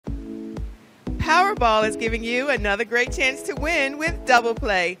Powerball is giving you another great chance to win with Double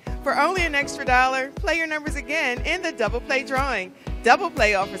Play. For only an extra $1, play your numbers again in the Double Play drawing. Double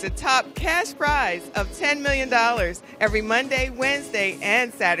Play offers a top cash prize of $10 million every Monday, Wednesday,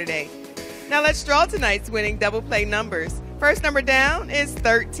 and Saturday. Now let's draw tonight's winning Double Play numbers. First number down is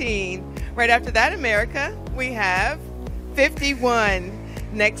 13. Right after that, America, we have 51.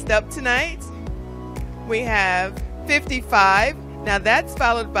 Next up tonight, we have 55. Now that's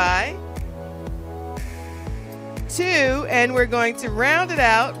followed by 2, and we're going to round it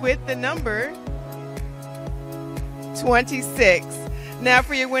out with the number 26. Now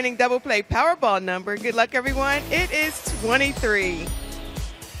for your winning Double Play Powerball number, good luck everyone, it is 23.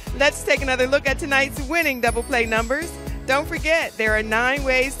 Let's take another look at tonight's winning Double Play numbers. Don't forget, there are 9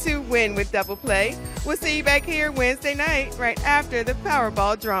 ways to win with Double Play. We'll see you back here Wednesday night right after the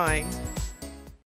Powerball drawing.